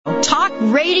Talk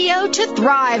radio to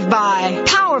thrive by.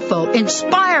 Powerful,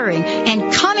 inspiring,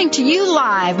 and coming to you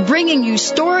live, bringing you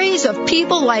stories of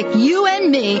people like you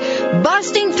and me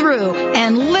busting through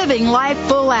and living life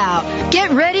full out.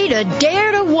 Get ready to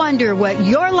dare to wonder what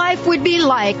your life would be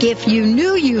like if you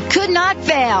knew you could not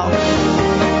fail.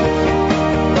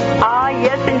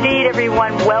 Yes, indeed,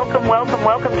 everyone.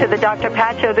 Welcome to the Dr.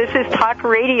 Pat Show. This is Talk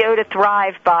Radio to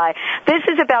Thrive By. This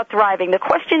is about thriving. The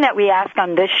question that we ask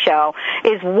on this show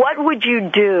is, what would you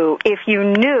do if you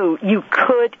knew you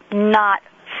could not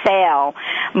fail?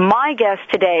 My guest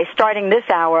today, starting this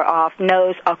hour off,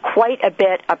 knows quite a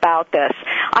bit about this.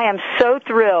 I am so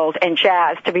thrilled and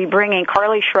jazzed to be bringing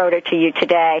Carly Schroeder to you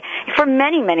today for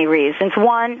many, many reasons.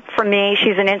 One, for me,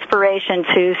 she's an inspiration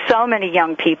to so many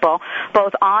young people,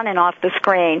 both on and off the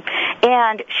screen.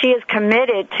 And she is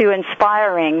committed to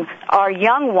inspiring our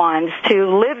young ones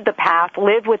to live the path,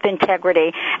 live with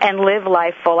integrity, and live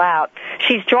life full out.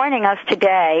 She's joining us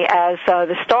today as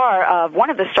the star of one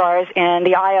of the stars in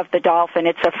The Eye of the Dolphin.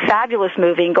 It's a fabulous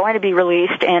movie going to be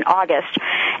released in August,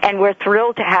 and we're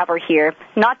thrilled to have her here.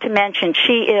 Not to mention,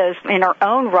 she is, in her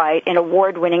own right, an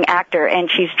award-winning actor, and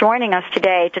she's joining us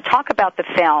today to talk about the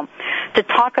film, to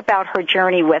talk about her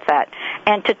journey with it,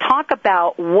 and to talk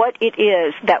about what it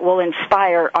is that will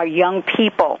inspire our young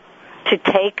people to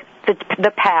take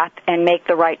the path and make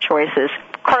the right choices.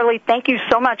 Carly, thank you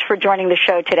so much for joining the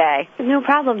show today. No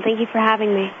problem. Thank you for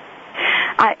having me.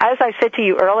 As I said to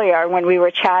you earlier when we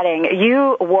were chatting,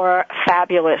 you were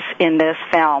fabulous in this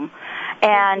film.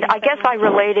 And I guess I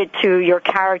related to your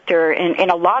character in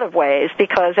a lot of ways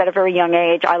because at a very young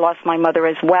age I lost my mother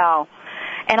as well.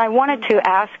 And I wanted to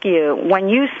ask you, when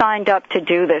you signed up to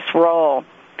do this role,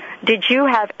 did you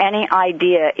have any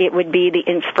idea it would be the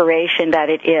inspiration that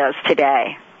it is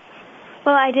today?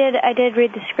 Well, I did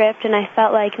read the script, and I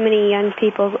felt like many young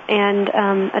people and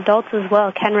adults as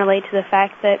well can relate to the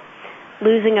fact that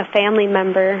losing a family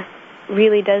member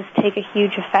really does take a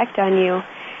huge effect on you.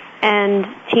 And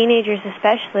teenagers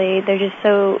especially, they're just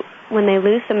so, when they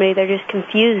lose somebody, they're just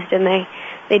confused, and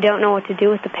they don't know what to do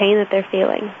with the pain that they're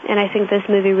feeling. And I think this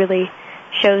movie really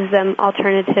shows them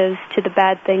alternatives to the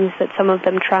bad things that some of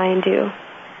them try and do.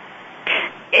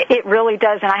 It really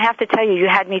does, and I have to tell you, you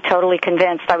had me totally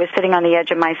convinced. I was sitting on the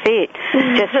edge of my seat,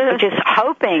 just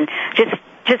hoping,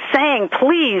 just saying,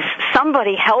 please,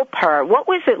 somebody help her. What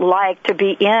was it like to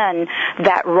be in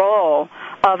that role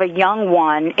of a young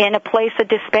one in a place of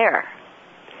despair?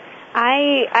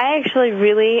 I actually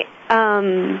really,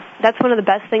 that's one of the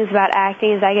best things about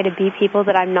acting is I get to be people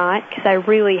that I'm not, because I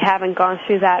really haven't gone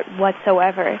through that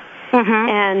whatsoever. Mm-hmm.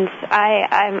 And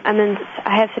I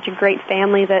have such a great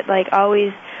family that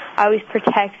always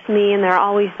protects me, and they're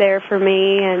always there for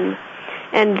me.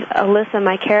 And Alyssa,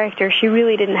 my character, she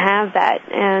really didn't have that,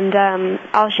 and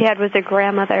all she had was her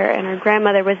grandmother, and her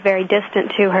grandmother was very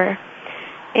distant to her.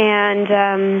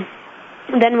 And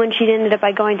then when she ended up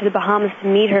by going to the Bahamas to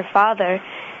meet her father,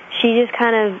 she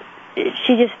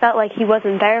just felt like he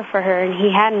wasn't there for her, and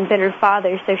he hadn't been her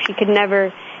father, so she could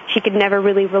never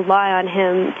really rely on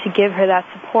him to give her that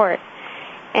support,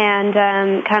 and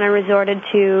kind of resorted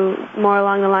to more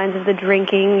along the lines of the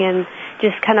drinking and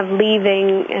just kind of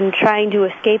leaving and trying to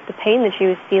escape the pain that she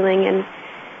was feeling. And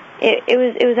it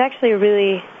was actually a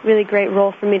really, really great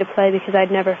role for me to play because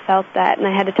I'd never felt that, and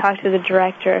I had to talk to the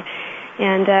director,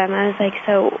 and I was like,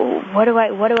 so what do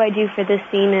I do for this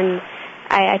scene? And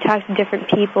I talked to different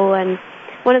people, and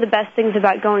one of the best things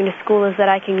about going to school is that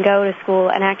I can go to school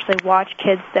and actually watch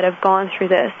kids that have gone through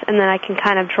this, and then I can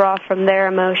kind of draw from their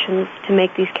emotions to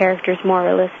make these characters more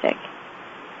realistic.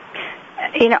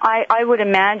 You know, I would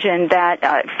imagine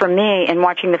that for me, in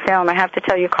watching the film, I have to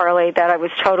tell you, Carly, that I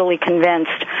was totally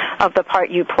convinced of the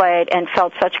part you played and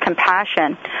felt such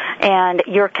compassion. And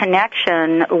your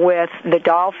connection with the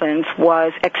Dolphins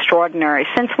was extraordinary.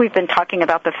 Since we've been talking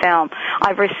about the film,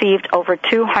 I've received over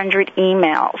 200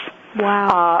 emails.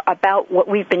 Wow. About what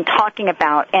we've been talking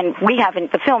about, and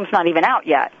the film's not even out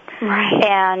yet. Right.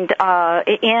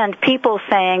 And people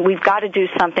saying we've got to do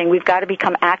something, we've got to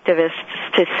become activists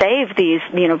to save these,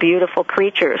 beautiful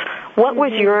creatures. What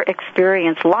was your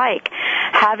experience like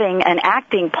having an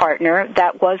acting partner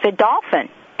that was a dolphin?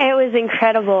 It was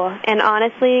incredible, and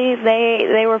honestly,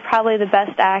 they were probably the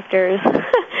best actors.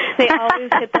 They always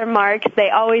hit their marks. They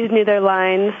always knew their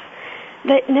lines.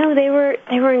 They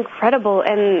were incredible,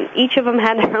 and each of them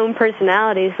had their own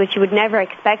personalities, which you would never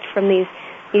expect from these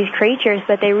creatures,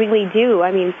 but they really do.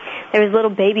 I mean, there was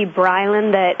little baby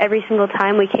Brylan that every single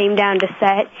time we came down to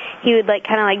set, he would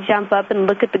kind of jump up and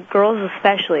look at the girls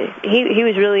especially. He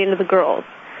was really into the girls,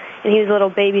 and he was a little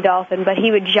baby dolphin, but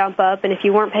he would jump up, and if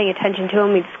you weren't paying attention to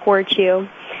him, he'd squirt you.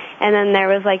 And then there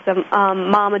was like the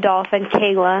mama dolphin,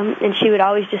 Kayla, and she would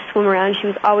always just swim around. She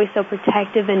was always so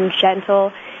protective and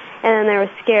gentle. And then there was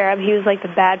Scarab. He was like the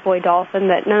bad boy dolphin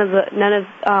that none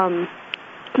of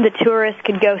the tourists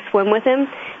could go swim with him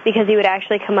because he would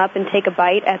actually come up and take a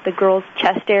bite at the girls'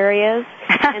 chest areas.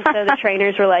 And so the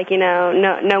trainers were like,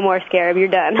 no more Scarab, you're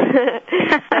done.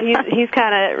 So he's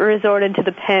kind of resorted to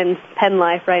the pen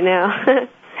life right now.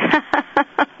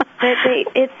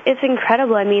 It's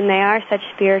incredible. I mean, they are such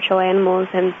spiritual animals,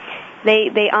 and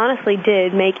they honestly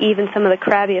did make even some of the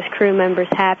crabbiest crew members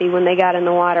happy when they got in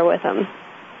the water with them.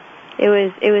 It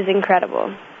was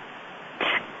incredible.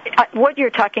 What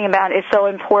you're talking about is so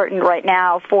important right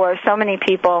now for so many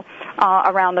people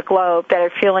around the globe that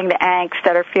are feeling the angst,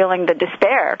 that are feeling the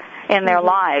despair in their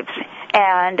lives.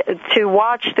 And to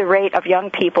watch the rate of young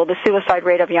people, the suicide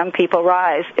rate of young people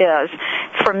rise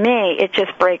for me, it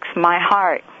just breaks my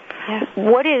heart. Yeah.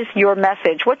 What is your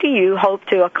message? What do you hope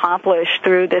to accomplish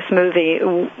through this movie?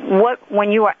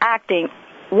 When you were acting,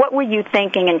 what were you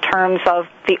thinking in terms of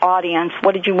the audience?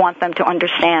 What did you want them to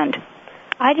understand?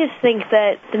 I just think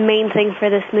that the main thing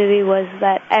for this movie was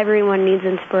that everyone needs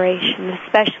inspiration,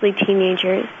 especially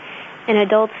teenagers and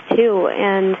adults too,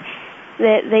 and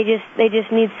that they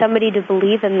just need somebody to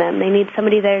believe in them. They need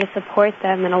somebody there to support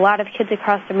them, and a lot of kids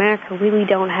across America really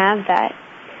don't have that.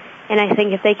 And I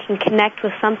think if they can connect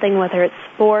with something, whether it's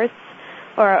sports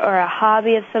or a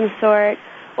hobby of some sort,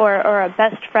 or a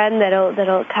best friend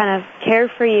that'll kind of care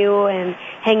for you and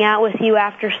hang out with you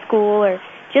after school, or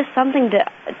just something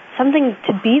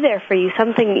to be there for you.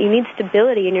 You need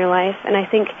stability in your life, and I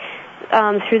think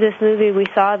through this movie we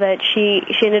saw that she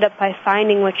ended up by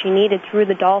finding what she needed through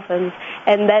the dolphins,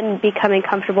 and then becoming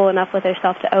comfortable enough with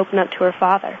herself to open up to her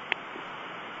father.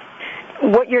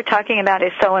 What you're talking about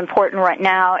is so important right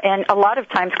now, and a lot of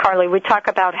times, Carly, we talk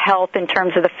about health in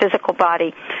terms of the physical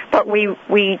body, but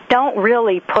we don't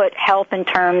really put health in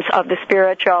terms of the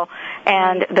spiritual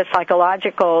and the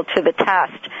psychological to the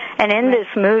test. And in this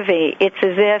movie, it's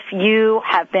as if you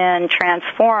have been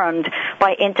transformed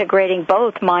by integrating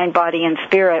both mind, body, and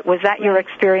spirit. Was that your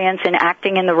experience in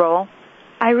acting in the role?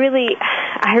 I really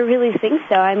think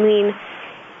so. I mean,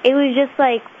 it was just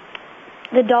like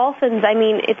the dolphins. I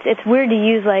mean, it's weird to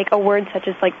use like a word such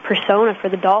as like persona for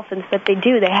the dolphins, but they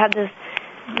do. They have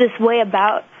this way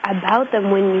about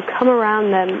them. When you come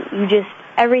around them,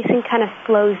 everything kind of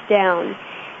slows down,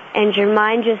 and your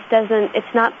mind just doesn't.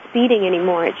 It's not speeding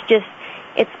anymore.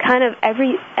 It's kind of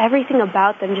everything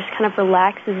about them just kind of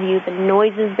relaxes you. The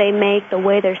noises they make, the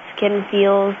way their skin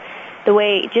feels, the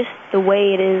way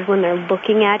it is when they're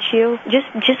looking at you.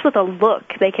 Just with a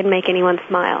look, they can make anyone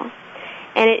smile.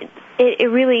 And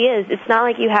it really is. It's not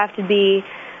like you have to be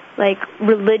like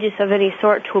religious of any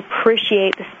sort to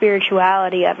appreciate the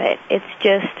spirituality of it. It's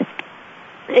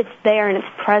there and it's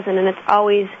present, and it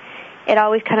always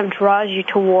kind of draws you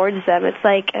towards them. It's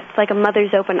like a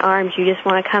mother's open arms. You just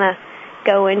want to kind of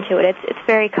go into it. It's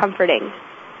very comforting.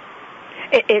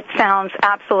 It sounds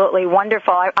absolutely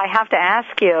wonderful. I have to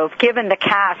ask you, given the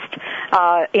cast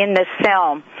in this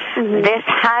film, this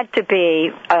had to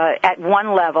be, at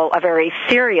one level, a very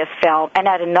serious film, and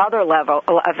at another level,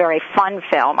 a very fun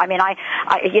film. I mean,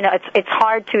 it's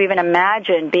hard to even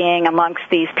imagine being amongst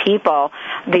these people,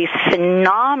 these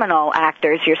phenomenal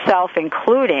actors, yourself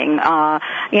including,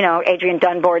 Adrian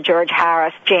Dunbar, George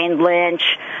Harris, Jane Lynch,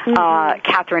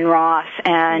 Catherine Ross,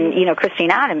 and,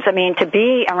 Christine Adams. I mean, to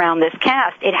be around this cast,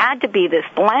 it had to be this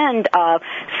blend of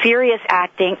serious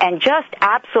acting and just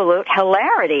absolute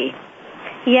hilarity.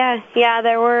 Yeah,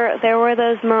 there were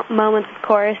those moments, of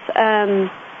course.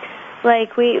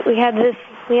 Like we had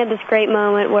this great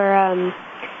moment where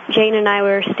Jane and I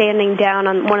were standing down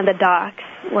on one of the docks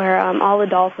where all the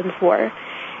dolphins were,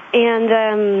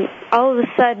 and all of a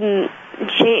sudden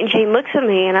Jane looks at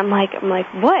me, and I'm like,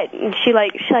 what? And she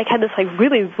had this like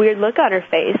really weird look on her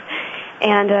face.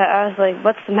 And I was like,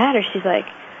 what's the matter? She's like,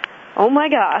 oh my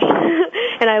gosh.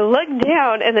 And I looked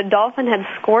down, and the dolphin had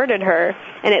squirted her,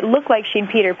 and it looked like she'd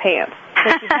peed her pants.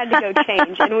 So she had to go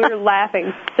change, and we were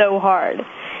laughing so hard.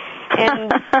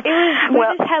 And we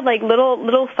just had like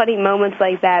little funny moments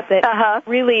like that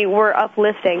really were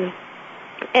uplifting.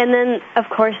 And then, of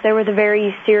course, there were the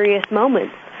very serious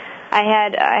moments. I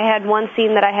had one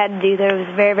scene that I had to do. There was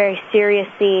a very, very serious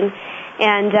scene.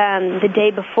 And the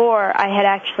day before, I had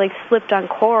actually slipped on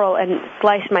coral and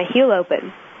sliced my heel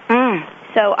open.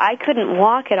 So I couldn't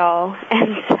walk at all,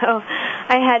 and so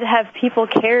I had to have people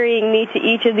carrying me to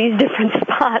each of these different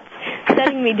spots,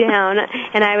 setting me down,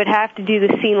 and I would have to do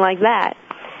the scene like that.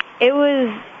 It was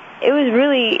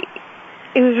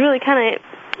really kind of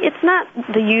it's not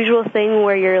the usual thing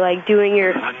where you're like doing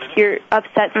your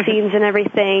upset scenes and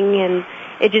everything, and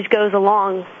it just goes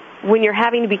along. When you're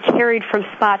having to be carried from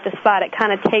spot to spot, it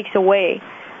kind of takes away.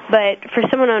 But for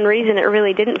some unknown reason, it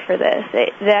really didn't for this.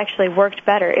 It actually worked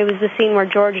better. It was the scene where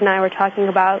George and I were talking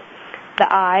about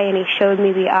the eye, and he showed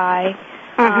me the eye.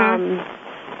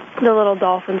 The little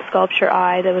dolphin sculpture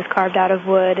eye that was carved out of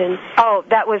wood. And oh,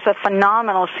 that was a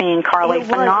phenomenal scene, Carly.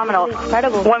 Phenomenal. It was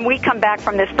incredible. When we come back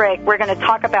from this break, we're going to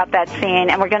talk about that scene,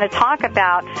 and we're going to talk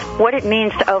about what it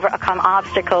means to overcome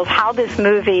obstacles, how this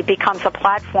movie becomes a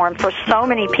platform for so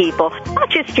many people, not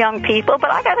just young people,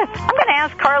 but I'm going to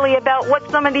ask Carly about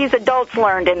what some of these adults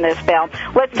learned in this film.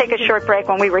 Let's take a short break.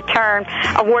 When we return,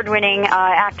 award-winning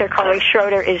actor Carly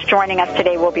Schroeder is joining us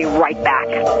today. We'll be right back.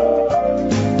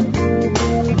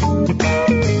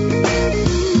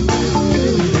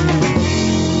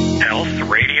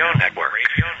 Radio Network.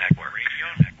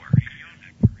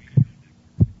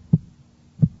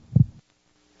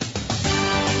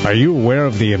 Are you aware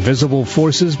of the invisible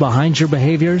forces behind your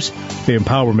behaviors? The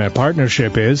Empowerment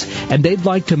Partnership is, and they'd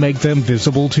like to make them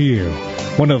visible to you.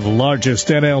 One of the largest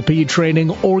NLP training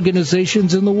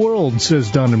organizations in the world, says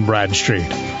Dun & Bradstreet.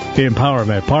 The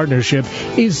Empowerment Partnership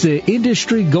is the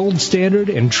industry gold standard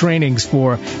in trainings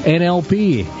for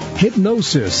NLP,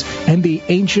 hypnosis, and the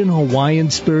ancient Hawaiian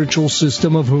spiritual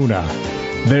system of Huna.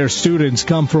 Their students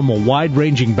come from a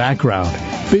wide-ranging background: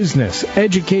 business,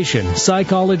 education,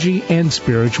 psychology, and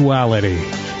spirituality.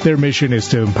 Their mission is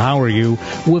to empower you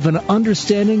with an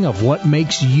understanding of what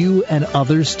makes you and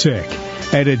others tick,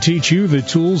 and to teach you the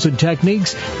tools and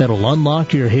techniques that will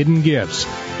unlock your hidden gifts.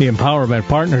 The Empowerment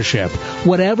Partnership.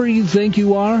 Whatever you think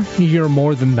you are, you're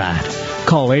more than that.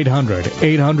 Call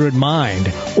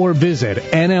 800-800-MIND or visit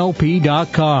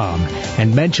NLP.com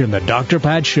and mention the Dr.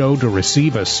 Pat Show to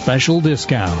receive a special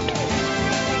discount.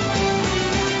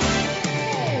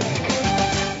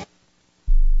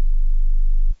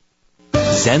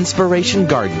 Zenspiration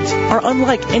Gardens are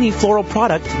unlike any floral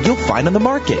product you'll find on the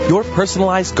market. Your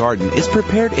personalized garden is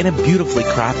prepared in a beautifully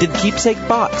crafted keepsake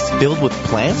box filled with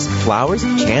plants, flowers,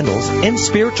 candles, and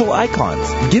spiritual icons.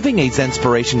 Giving a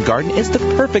Zenspiration garden is the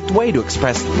perfect way to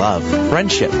express love,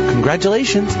 friendship,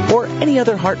 congratulations, or any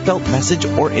other heartfelt message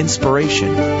or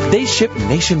inspiration. They ship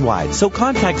nationwide, so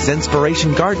contact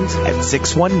Zenspiration Gardens at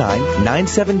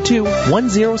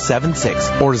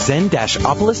 619-972-1076 or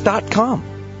zen-opolis.com.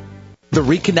 The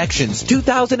Reconnections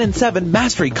 2007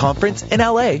 Mastery Conference in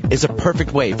LA is a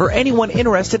perfect way for anyone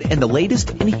interested in the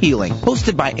latest in healing.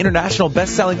 Hosted by international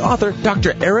best-selling author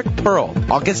Dr. Eric Pearl,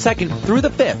 August 2nd through the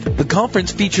 5th. The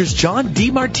conference features John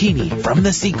DeMartini from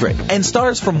The Secret and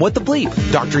stars from What the Bleep,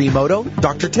 Dr. Emoto,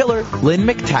 Dr. Tiller, Lynn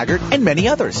McTaggart, and many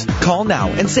others. Call now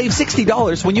and save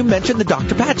 $60 when you mention the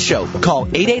Dr. Pat Show. Call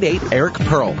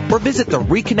 888-ERIC-PEARL or visit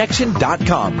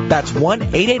thereconnection.com. That's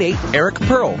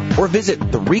 1-888-ERIC-PEARL or visit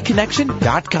thereconnection.com.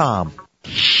 Health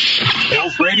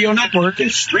Radio Network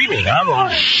is streaming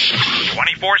online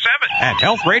 24/7 at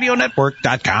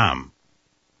healthradionetwork.com.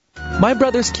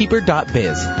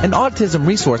 MyBrothersKeeper.biz, an autism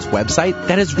resource website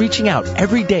that is reaching out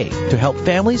every day to help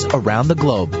families around the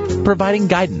globe, providing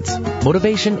guidance,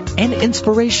 motivation, and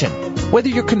inspiration. Whether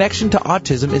your connection to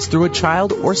autism is through a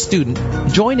child or student,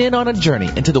 join in on a journey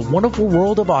into the wonderful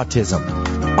world of autism.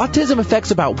 Autism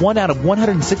affects about 1 out of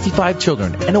 165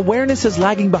 children, and awareness is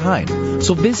lagging behind.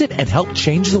 So visit and help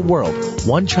change the world,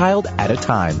 one child at a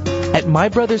time, at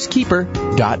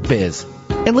MyBrothersKeeper.biz.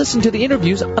 And listen to the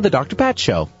interviews on The Dr. Pat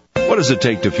Show. What does it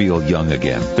take to feel young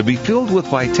again? To be filled with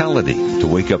vitality, to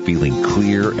wake up feeling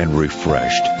clear and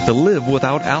refreshed, to live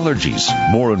without allergies.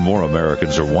 More and more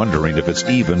Americans are wondering if it's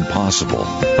even possible.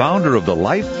 Founder of the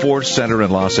Life Force Center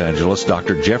in Los Angeles,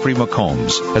 Dr. Jeffrey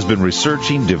McCombs, has been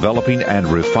researching, developing, and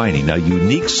refining a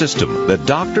unique system that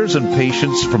doctors and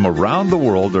patients from around the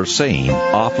world are saying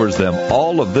offers them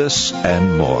all of this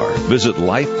and more. Visit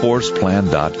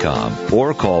lifeforceplan.com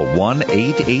or call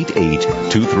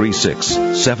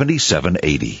 1-888-236-7780.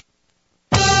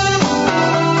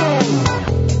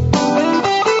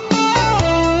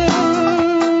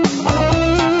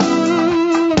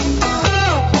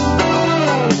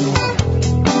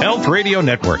 Health Radio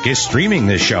Network is streaming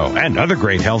this show and other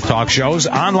great health talk shows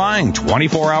online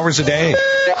 24 hours a day, 7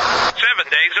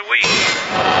 days a week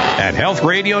at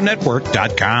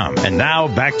healthradionetwork.com. And now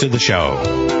back to the show.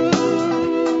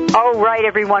 All right,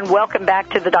 everyone, welcome back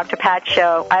to the Dr. Pat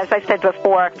Show. As I said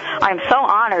before, I'm so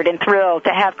honored and thrilled to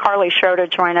have Carly Schroeder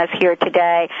join us here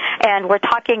today. And we're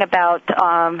talking about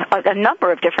a number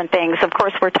of different things. Of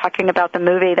course, we're talking about the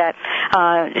movie that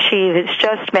she has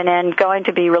just been in, going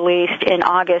to be released in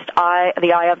August,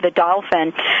 The Eye of the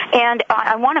Dolphin. And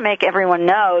I want to make everyone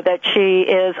know that she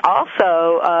is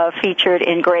also featured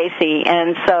in Gracie.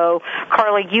 And so,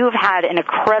 Carly, you've had an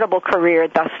incredible career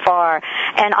thus far.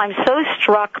 And I'm so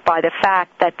struck by the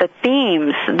fact that the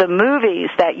themes, the movies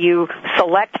that you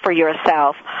select for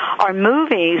yourself are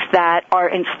movies that are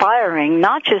inspiring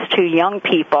not just to young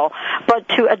people, but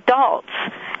to adults.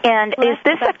 And is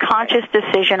this a conscious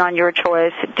decision on your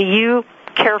choice? Do you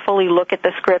carefully look at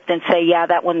the script and say, yeah,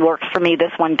 that one works for me,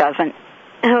 this one doesn't?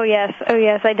 Oh, yes.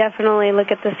 I definitely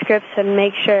look at the scripts and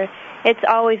make sure. It's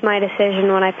always my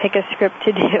decision when I pick a script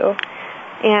to do.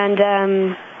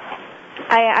 And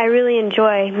I really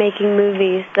enjoy making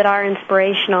movies that are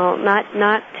inspirational, not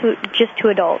just to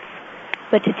adults,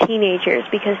 but to teenagers,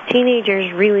 because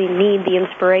teenagers really need the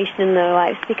inspiration in their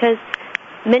lives, because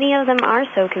many of them are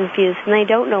so confused and they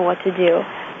don't know what to do,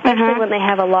 especially when they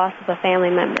have a loss of a family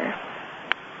member.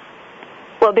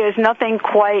 Well, there's nothing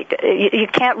quite, you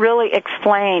can't really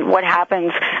explain what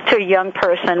happens to a young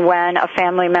person when a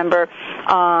family member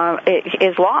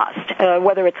is lost,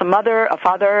 whether it's a mother, a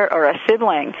father, or a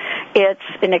sibling. It's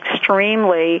an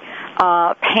extremely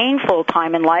painful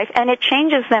time in life, and it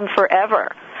changes them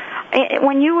forever.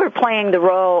 When you were playing the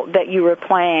role that you were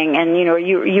playing, and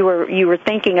you were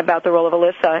thinking about the role of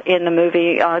Alyssa in the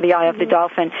movie The Eye of the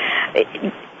Dolphin,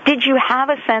 did you have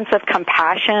a sense of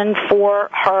compassion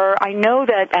for her? I know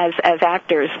that as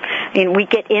actors, we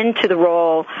get into the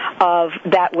role of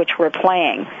that which we're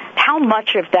playing. How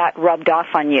much of that rubbed off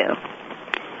on you?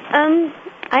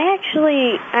 I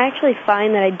actually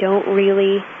find that I don't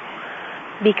really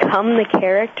become the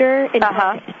character until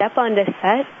I step onto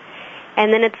set,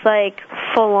 and then it's like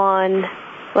full on,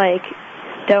 like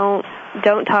don't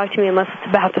talk to me unless it's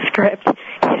about the script.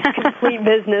 It's complete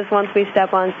business once we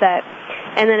step on set.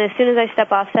 And then as soon as I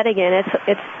step off set again,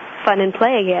 it's fun and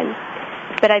play again.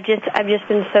 But I've just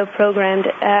been so programmed.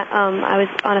 I was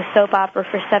on a soap opera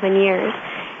for 7 years,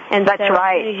 and that's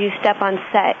right. As soon as you step on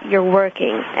set, you're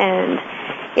working, and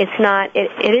it's not.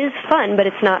 It is fun, but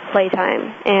it's not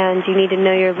playtime, and you need to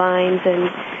know your lines.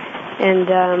 And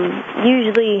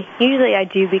usually I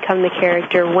do become the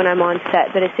character when I'm on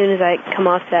set. But as soon as I come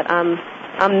off set, I'm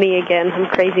me again. I'm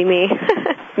crazy me.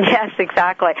 Yes,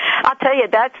 exactly. I'll tell you,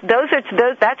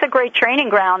 that's a great training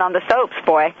ground on the soaps,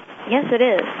 boy. Yes, it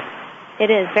is.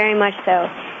 It is, very much so.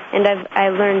 And I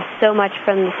learned so much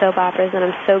from the soap operas, and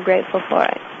I'm so grateful for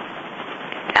it.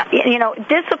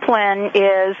 Discipline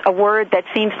is a word that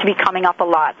seems to be coming up a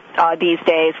lot these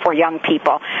days for young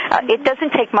people. It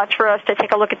doesn't take much for us to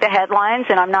take a look at the headlines,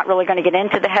 and I'm not really going to get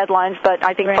into the headlines, but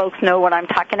I think folks know what I'm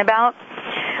talking about.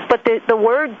 But the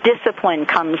word discipline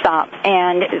comes up,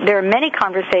 and there are many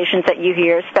conversations that you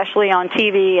hear, especially on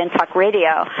TV and talk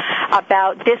radio,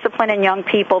 about discipline in young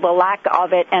people, the lack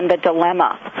of it, and the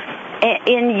dilemma.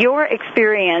 In your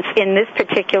experience in this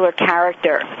particular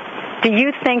character, do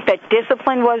you think that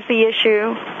discipline was the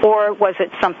issue, or was it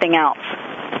something else?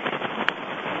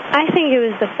 I think it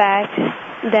was the fact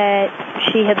that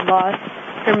she had lost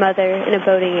her mother in a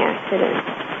boating accident,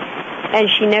 and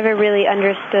she never really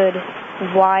understood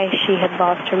why she had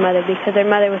lost her mother, because her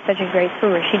mother was such a great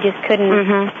swimmer. She just couldn't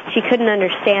she couldn't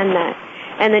understand that.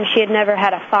 And then she had never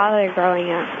had a father growing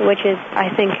up, which is,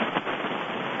 I think,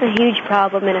 a huge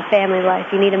problem in a family life.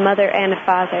 You need a mother and a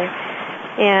father.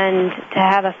 And to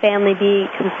have a family be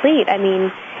complete, I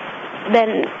mean,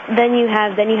 then you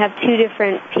have two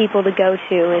different people to go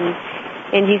to,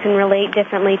 and you can relate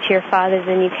differently to your father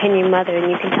than you can your mother,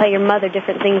 and you can tell your mother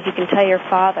different things you can tell your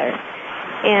father.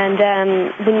 And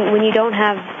when you don't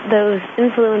have those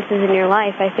influences in your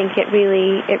life, I think it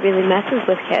really messes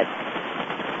with kids.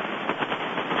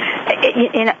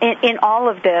 In all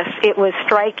of this, it was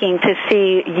striking to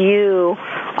see you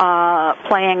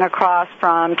playing across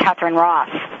from Catherine Ross,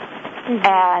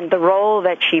 and the role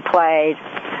that she played,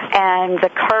 and the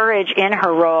courage in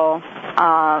her role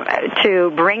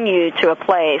to bring you to a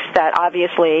place that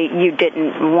obviously you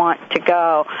didn't want to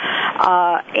go.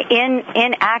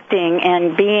 In acting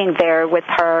and being there with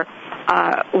her,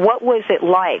 what was it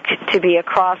like to be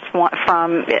across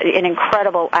from an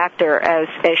incredible actor as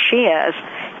she is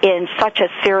in such a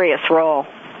serious role?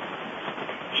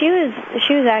 She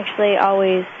was actually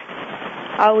always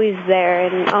there,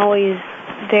 and always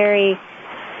very,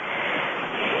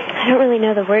 I don't really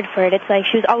know the word for it. It's like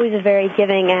she was always a very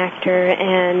giving actor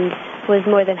and was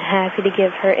more than happy to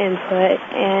give her input.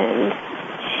 And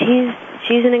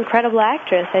she's an incredible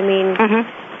actress. I mean,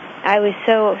 I was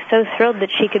so thrilled that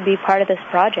she could be part of this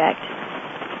project.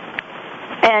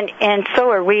 And so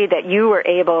are we that you were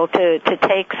able to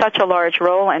take such a large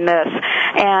role in this.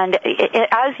 And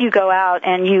as you go out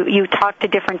and you talk to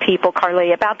different people,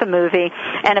 Carly, about the movie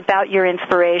and about your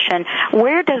inspiration,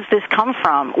 where does this come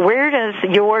from? Where does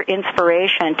your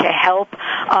inspiration to help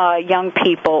young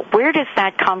people, where does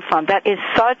that come from? That is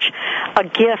such a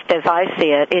gift as I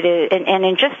see it. It is, and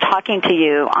in just talking to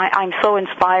you, I'm so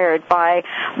inspired by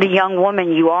the young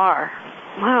woman you are.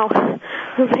 Wow.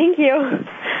 Well, thank you.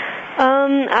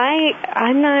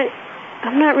 I'm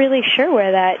not really sure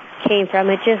where that came from.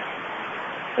 It's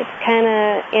kind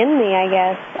of in me, I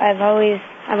guess. I've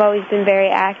always been very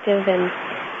active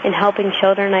in helping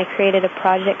children. I created a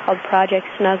project called Project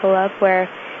Snuggle Up, where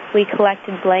we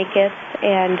collected blankets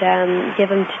and give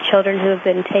them to children who have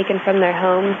been taken from their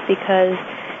homes because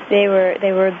they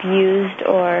were abused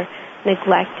or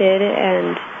neglected.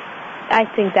 And I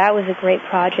think that was a great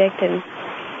project. And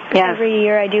every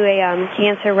year I do a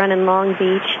cancer run in Long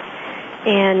Beach,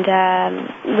 and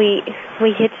we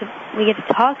get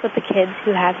to talk with the kids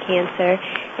who have cancer,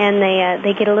 and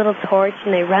they get a little torch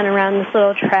and they run around this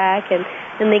little track, and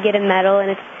then they get a medal,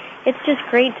 and it's just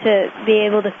great to be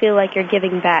able to feel like you're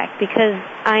giving back, because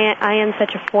I am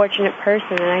such a fortunate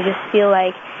person, and I just feel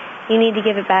like you need to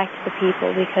give it back to the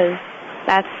people, because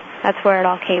that's where it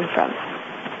all came from.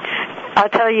 I'll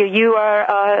tell you, you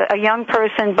are a young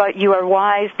person, but you are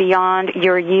wise beyond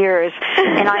your years.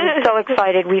 And I'm so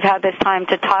excited we've had this time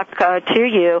to talk to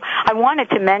you. I wanted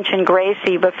to mention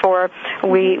Gracie before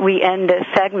we end this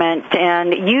segment.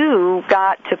 And you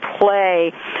got to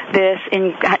play this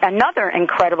another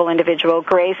incredible individual,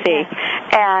 Gracie.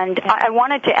 And I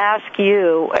wanted to ask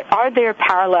you, are there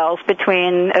parallels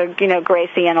between,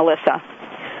 Gracie and Alyssa?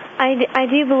 I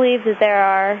do believe that there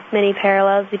are many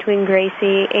parallels between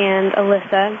Gracie and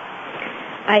Alyssa.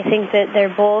 I think that they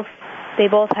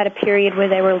both had a period where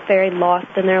they were very lost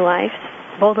in their lives.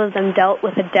 Both of them dealt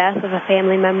with the death of a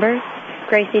family member.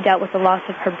 Gracie dealt with the loss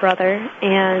of her brother,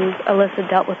 and Alyssa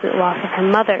dealt with the loss of her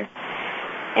mother.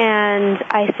 And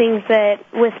I think that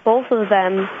with both of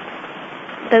them,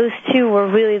 those two were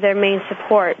really their main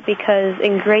support, because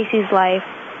in Gracie's life,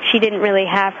 she didn't really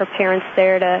have her parents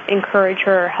there to encourage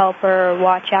her or help her or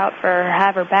watch out for her or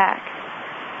have her back.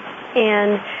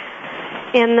 And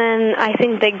then I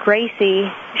think that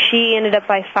Gracie, she ended up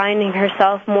by finding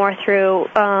herself more through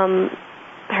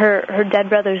her dead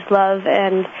brother's love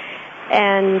and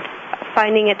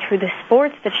finding it through the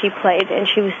sports that she played. And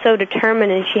she was so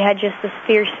determined, and she had just this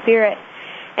fierce spirit.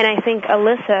 And I think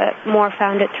Alyssa more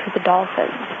found it through the Dolphins.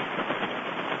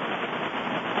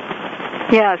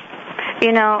 Yes.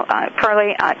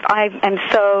 Carly, I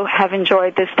have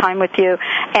enjoyed this time with you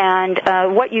and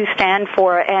what you stand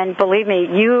for. And believe me,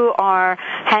 you are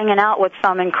hanging out with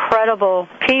some incredible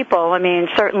people. I mean,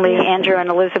 certainly Andrew and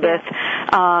Elizabeth,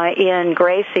 Ian,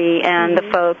 Gracie, and the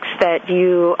folks that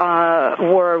you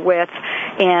were with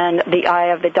in The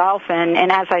Eye of the Dolphin.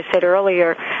 And as I said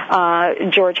earlier,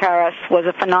 George Harris was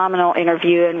a phenomenal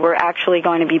interview, and we're actually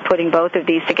going to be putting both of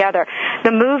these together.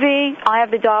 The movie, Eye of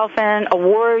the Dolphin,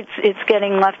 awards, it's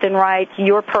getting left and right,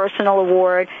 your personal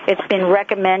award. It's been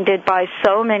recommended by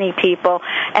so many people.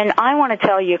 And I want to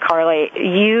tell you, Carly,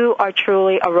 you are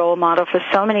truly a role model for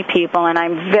so many people, and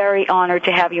I'm very honored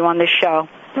to have you on this show.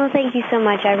 Well, thank you so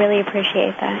much. I really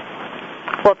appreciate that.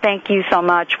 Well, thank you so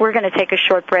much. We're going to take a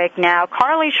short break now.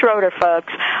 Carly Schroeder,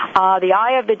 folks. The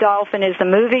Eye of the Dolphin is the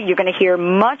movie. You're going to hear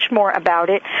much more about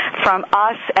it from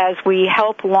us as we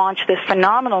help launch this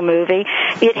phenomenal movie.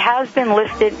 It has been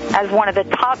listed as one of the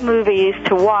top movies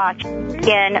to watch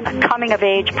in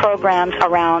coming-of-age programs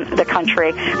around the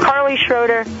country. Carly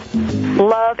Schroeder,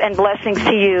 love and blessings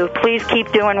to you. Please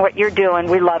keep doing what you're doing.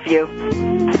 We love you.